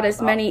there are about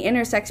as many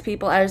intersex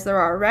people as there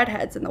are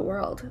redheads in the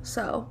world,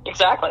 so.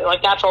 Exactly,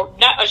 like I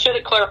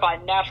should clarify,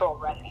 natural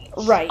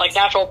redheads. Right. Like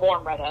natural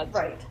born redheads.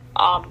 Right.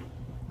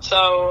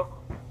 So,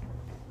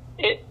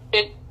 it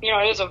you know,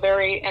 it is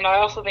and I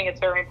also think it's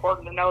very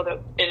important to know that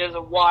it is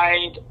a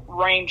wide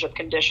range of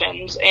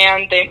conditions,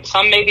 and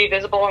some may be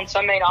visible and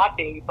some may not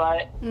be,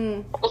 but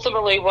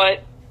ultimately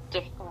what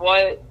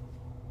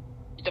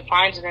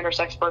defines an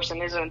intersex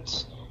person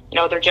isn't, you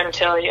know, their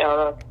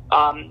genitalia,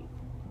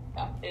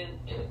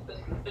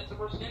 it's the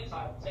person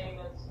inside, same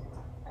as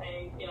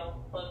a, you know,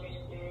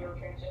 lesbian, gay, or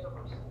transgender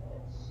person.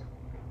 It's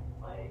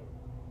like,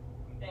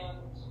 and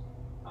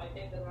I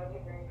think that another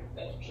thing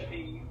that should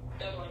be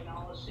definitely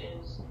acknowledged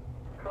is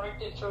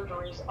corrective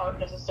surgeries aren't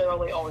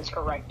necessarily always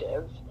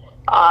corrective.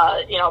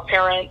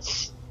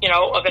 Parents,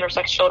 of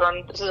intersex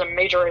children, this is a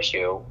major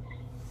issue.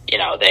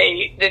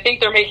 They think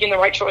they're making the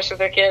right choice for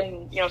their kid,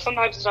 and,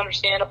 sometimes it's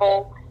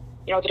understandable.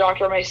 The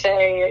doctor may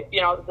say,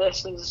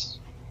 this is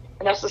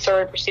a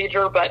necessary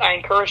procedure, but I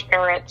encourage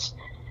parents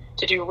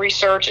to do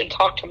research and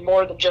talk to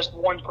more than just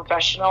one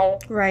professional.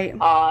 Right.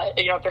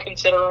 If they're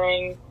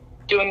considering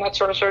doing that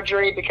sort of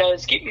surgery,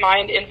 because keep in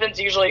mind, infants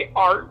usually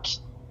aren't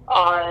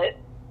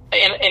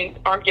and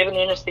aren't given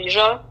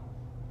anesthesia,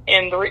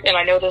 and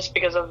I know this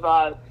because of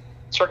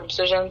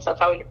circumcisions. That's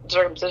how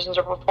circumcisions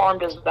are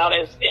performed, is without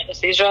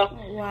anesthesia.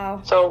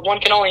 Wow. So one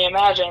can only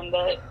imagine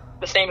that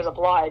the same is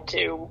applied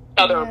to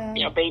other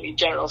baby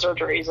genital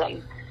surgeries,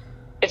 and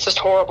it's just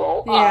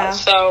horrible. Yeah.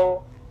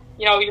 So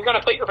you're going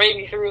to put your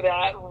baby through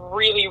that.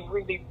 Really,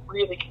 really,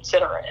 really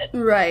consider it.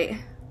 Right.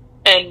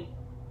 And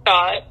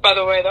by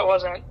the way, that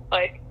wasn't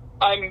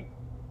I'm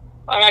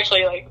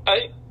actually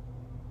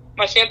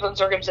my stance on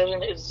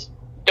circumcision is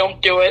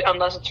don't do it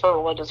unless it's for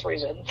religious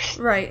reasons.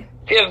 Right.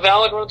 If you have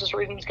valid religious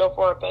reasons, go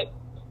for it. But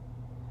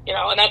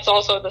and that's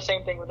also the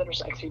same thing with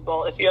intersex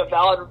people. If you have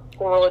valid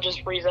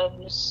religious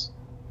reasons,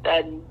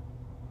 then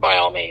by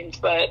all means.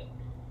 But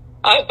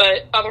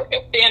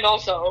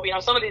also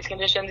some of these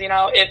conditions,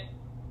 if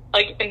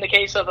in the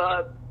case of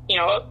a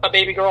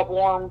baby girl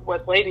born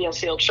with labia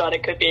sealed shut,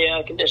 it could be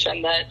a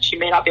condition that she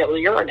may not be able to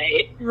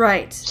urinate.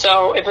 Right.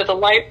 So if it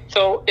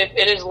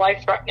is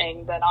life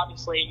threatening, then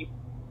obviously,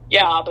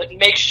 but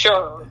make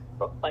sure,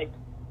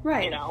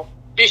 right.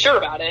 Be sure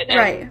about it. And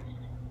right.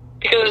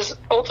 Because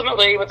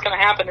ultimately what's going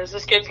to happen is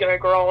this kid's going to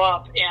grow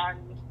up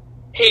and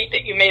hate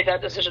that you made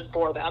that decision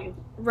for them.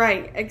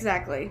 Right,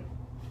 exactly.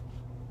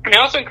 And I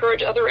also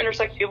encourage other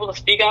intersex people to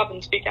speak up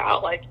and speak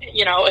out.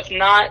 It's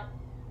not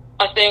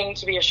a thing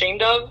to be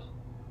ashamed of.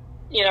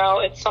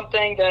 It's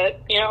something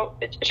that,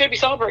 it should be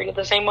celebrated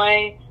the same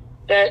way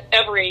that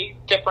every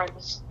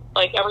difference,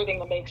 everything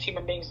that makes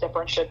human beings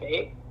different should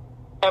be.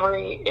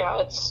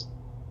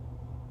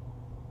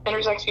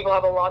 Intersex people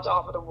have a lot to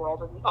offer the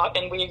world,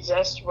 and we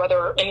exist,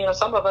 and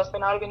some of us may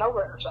not even know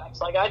we're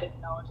intersex. I didn't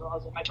know until I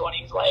was in my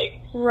 20s.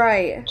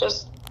 Right.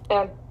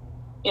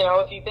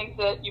 If you think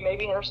that you may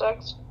be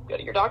intersex, go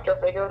to your doctor,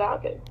 figure it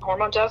out, get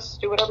hormone tests,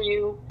 do whatever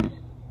you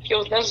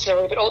feel is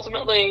necessary. But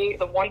ultimately,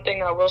 the one thing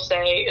that I will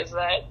say is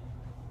that,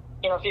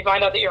 if you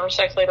find out that you're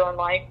intersex later in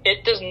life,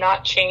 it does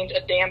not change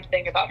a damn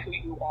thing about who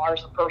you are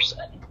as a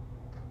person.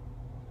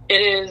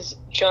 It is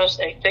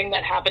just a thing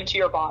that happened to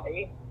your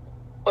body.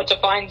 What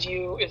defines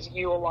you is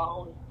you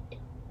alone.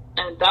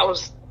 And that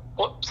was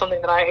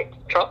something that I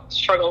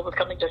struggled with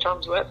coming to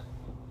terms with.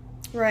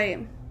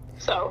 Right.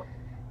 So.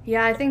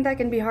 Yeah, I think that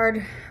can be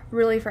hard,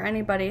 really, for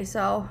anybody,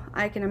 so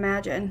I can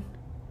imagine.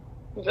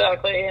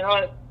 Exactly.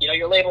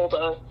 You're labeled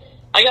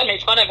I got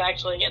made fun of,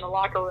 actually, in the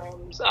locker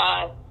rooms,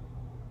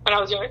 when I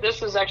was young.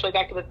 This is actually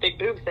back to the big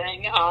boob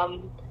thing.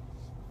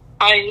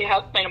 I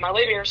have, my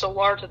labia are so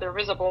large that they're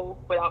visible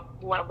when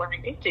I'm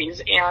wearing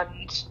panties,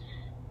 and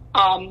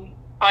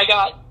I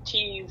got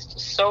teased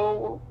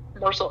so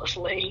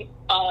mercilessly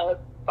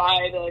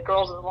by the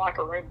girls in the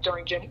locker room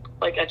during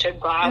a gym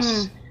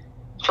class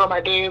for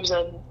my boobs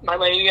and my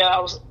labia. I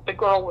was the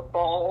girl with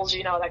balls,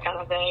 that kind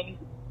of thing,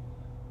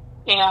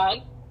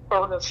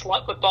 or the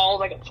slut with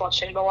balls. I got slut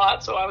shamed a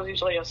lot, so I was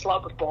usually a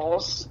slut with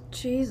balls.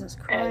 Jesus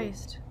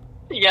Christ.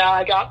 And,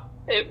 I got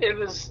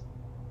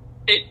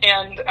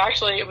and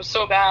actually it was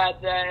so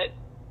bad that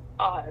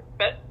I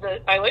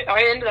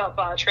ended up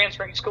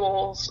transferring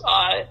schools,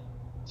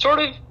 sort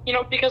of,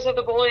 because of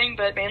the bullying,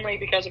 but mainly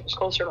because it was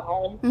closer to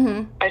home.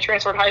 Mm-hmm. I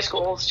transferred high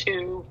schools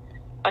to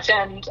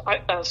attend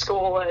a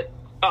school at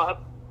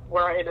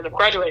where I ended up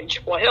graduating,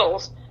 Chippewa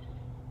Hills,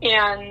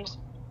 and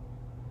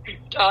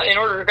in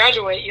order to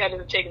graduate, you had to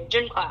have taken a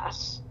gym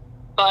class.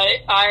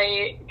 But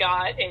I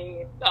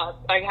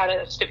had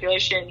a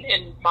stipulation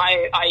in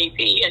my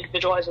IEP,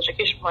 Individualized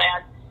Education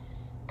Plan,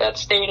 that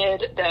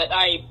stated that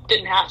I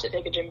didn't have to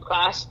take a gym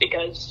class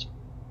because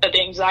of the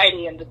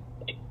anxiety and the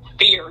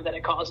fear that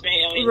it caused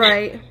me.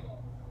 Right.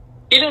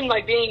 Even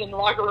being in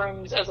locker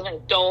rooms as an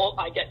adult,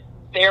 I get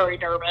very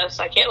nervous.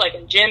 I can't,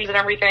 in gyms and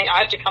everything, I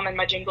have to come in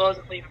my gym clothes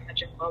and leave in my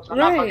gym clothes. I'm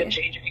not fucking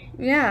changing.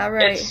 Yeah,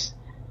 right.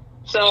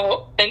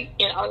 So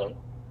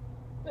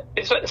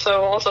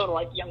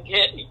also young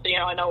kids,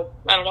 I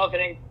don't know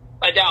if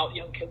I doubt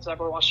young kids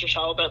ever watch the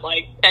show, but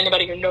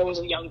anybody who knows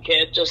a young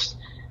kid, just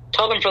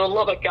tell them, for the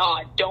love of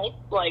God, don't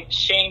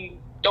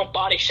don't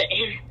body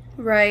shame.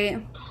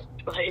 Right.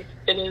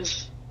 It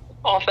is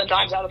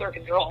oftentimes out of their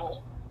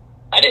control.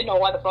 I didn't know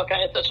why the fuck I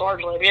had such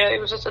large labia. It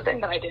was just a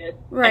thing that I did.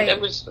 Right. And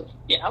it was,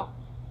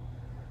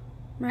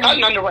 right.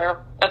 Cotton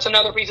underwear. That's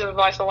another piece of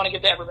advice I want to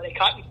give to everybody.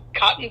 Cotton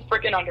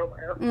freaking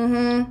underwear.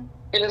 Mm-hmm.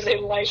 It is a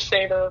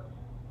lifesaver.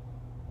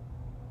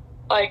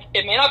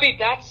 It may not be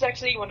that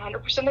sexy 100%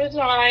 of the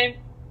time,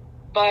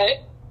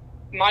 but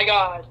my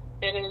God,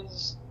 it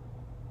is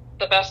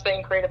the best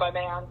thing created by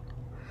man.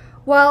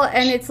 Well,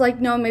 and it's like,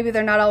 no, maybe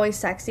they're not always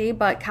sexy,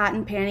 but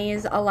cotton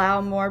panties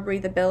allow more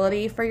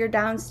breathability for your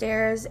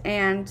downstairs,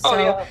 and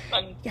so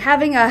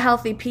having a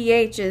healthy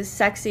pH is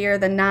sexier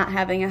than not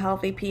having a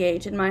healthy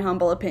pH, in my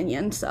humble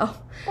opinion, so.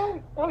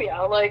 Oh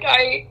yeah, like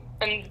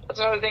and that's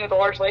another thing with the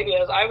large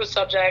labia is I was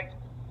subject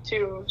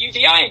to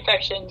UTI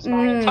infections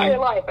my entire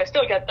life. I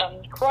still get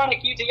them.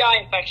 Chronic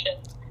UTI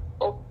infections.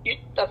 Well,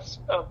 that's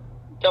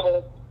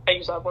double, I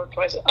use that word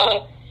twice.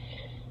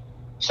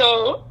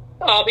 So,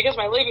 because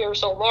my labia are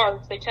so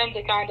large, they tend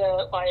to kind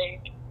of,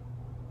 like,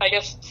 I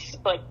guess,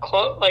 like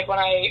when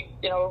I,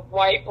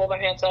 wipe, pull my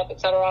pants up,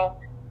 etc.,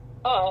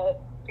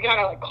 they kind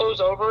of, like,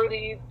 close over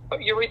the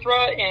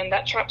urethra, and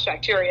that traps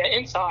bacteria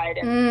inside.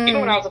 And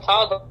even when I was a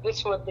toddler,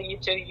 this would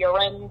lead to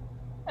urine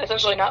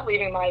essentially not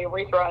leaving my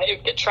urethra. It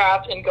would get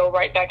trapped and go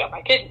right back up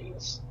my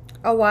kidneys.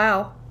 Oh,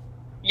 wow.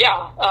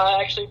 Yeah.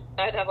 Actually,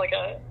 I'd have, like,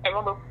 I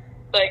remember,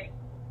 like,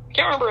 I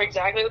can't remember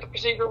exactly what the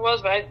procedure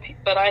was,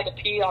 but I had to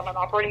pee on an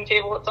operating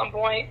table at some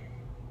point.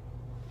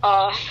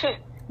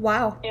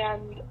 Wow.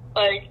 And,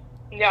 like,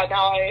 yeah,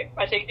 now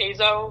I take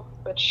Azo,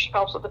 which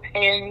helps with the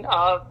pain,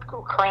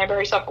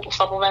 cranberry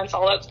supplements,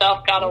 all that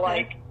stuff.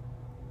 Gotta,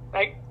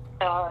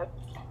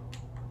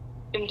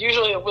 and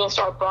usually it will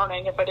start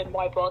burning if I didn't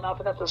wipe well enough,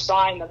 and that's a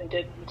sign that I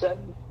didn't.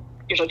 And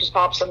usually just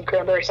pop some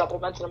cranberry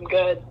supplements and I'm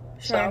good.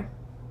 Sure. So.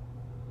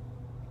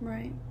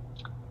 Right.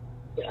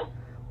 Yeah.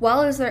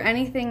 Well, is there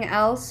anything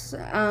else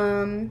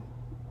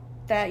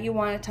that you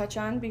want to touch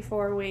on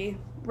before we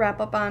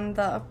wrap up on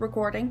the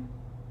recording?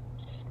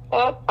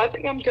 I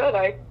think I'm good.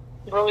 I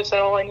really said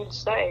all I need to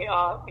say.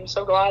 I'm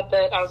so glad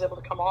that I was able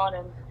to come on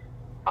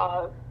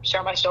and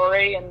share my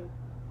story and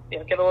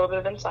give a little bit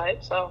of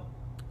insight. So.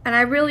 And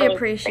I really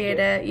appreciate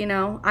it.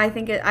 I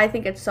think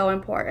it's so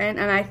important,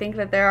 and I think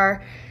that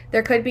there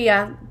could be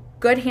a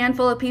good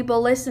handful of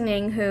people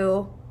listening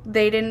who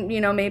they didn't,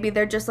 maybe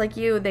they're just like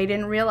you. They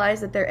didn't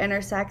realize that they're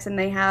intersex, and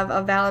they have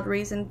a valid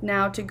reason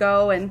now to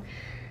go and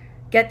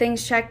get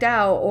things checked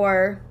out,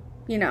 or,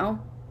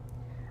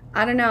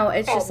 I don't know.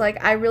 It's just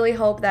like, I really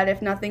hope that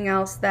if nothing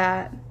else,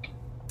 that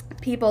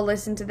people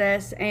listen to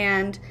this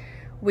and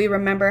we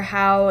remember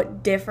how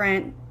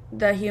different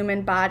the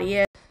human body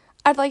is.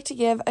 I'd like to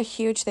give a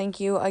huge thank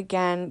you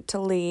again to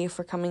Lee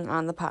for coming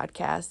on the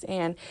podcast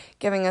and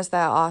giving us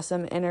that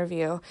awesome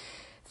interview.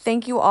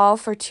 Thank you all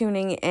for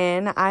tuning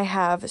in. I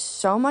have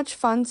so much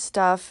fun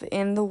stuff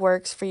in the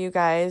works for you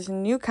guys.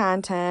 New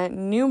content,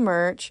 new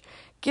merch,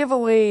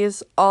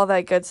 giveaways, all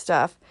that good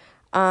stuff.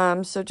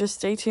 So just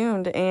stay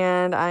tuned,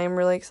 and I am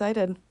really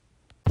excited.